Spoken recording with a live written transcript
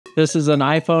This is an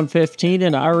iPhone 15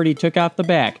 and I already took off the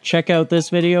back. Check out this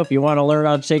video if you want to learn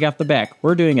how to take off the back.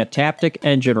 We're doing a Taptic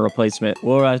Engine Replacement.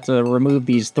 We'll have to remove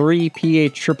these 3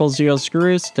 PH000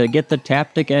 screws to get the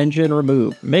Taptic Engine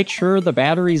removed. Make sure the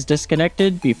battery's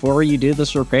disconnected before you do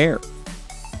this repair.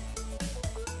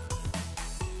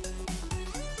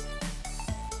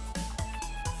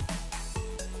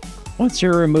 Once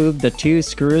you remove the 2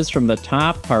 screws from the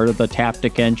top part of the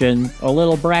Taptic engine, a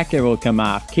little bracket will come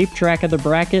off. Keep track of the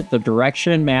bracket, the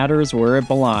direction matters where it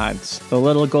belongs. The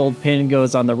little gold pin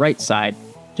goes on the right side.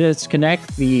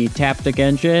 Disconnect the Taptic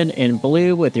engine in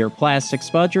blue with your plastic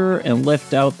spudger and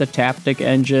lift out the Taptic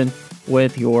engine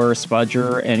with your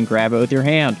spudger and grab it with your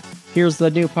hand. Here's the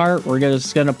new part. We're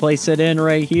just going to place it in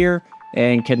right here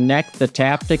and connect the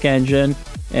Taptic engine,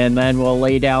 and then we'll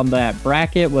lay down that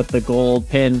bracket with the gold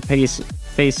pin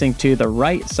facing to the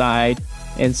right side.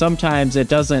 And sometimes it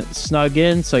doesn't snug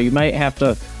in, so you might have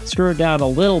to screw it down a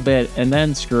little bit and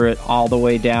then screw it all the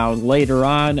way down later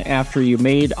on after you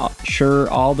made sure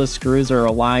all the screws are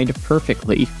aligned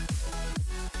perfectly.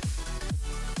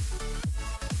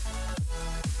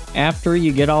 After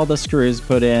you get all the screws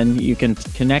put in, you can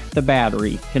connect the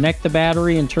battery. Connect the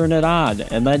battery and turn it on,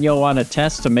 and then you'll want to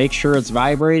test to make sure it's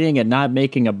vibrating and not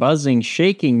making a buzzing,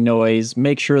 shaking noise.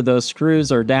 Make sure those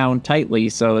screws are down tightly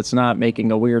so it's not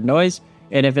making a weird noise.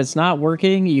 And if it's not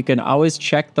working, you can always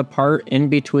check the part in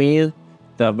between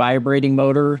the vibrating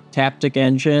motor, Taptic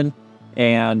engine,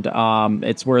 and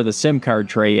it's where the SIM card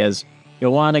tray is.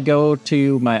 You'll want to go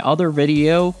to my other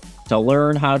video to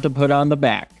learn how to put on the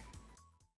back.